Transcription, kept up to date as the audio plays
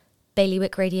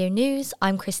Bailiwick Radio News,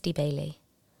 I'm Christy Bailey.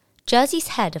 Jersey's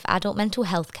head of adult mental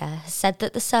health care has said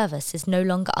that the service is no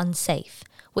longer unsafe,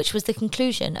 which was the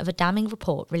conclusion of a damning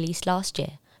report released last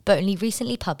year, but only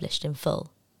recently published in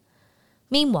full.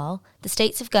 Meanwhile, the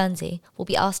states of Guernsey will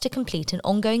be asked to complete an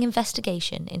ongoing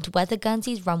investigation into whether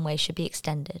Guernsey's runway should be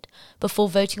extended before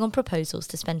voting on proposals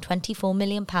to spend £24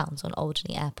 million on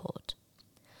Alderney Airport.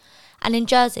 And in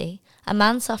Jersey, a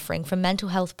man suffering from mental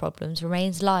health problems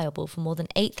remains liable for more than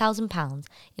 £8,000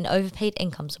 in overpaid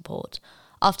income support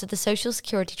after the Social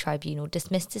Security Tribunal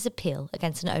dismissed his appeal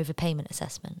against an overpayment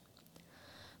assessment.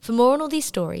 For more on all these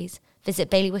stories, visit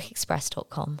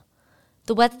bailiwickexpress.com.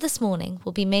 The weather this morning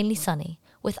will be mainly sunny,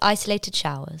 with isolated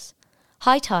showers.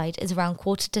 High tide is around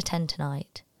 9:45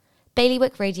 tonight.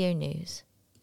 Bailiwick Radio News.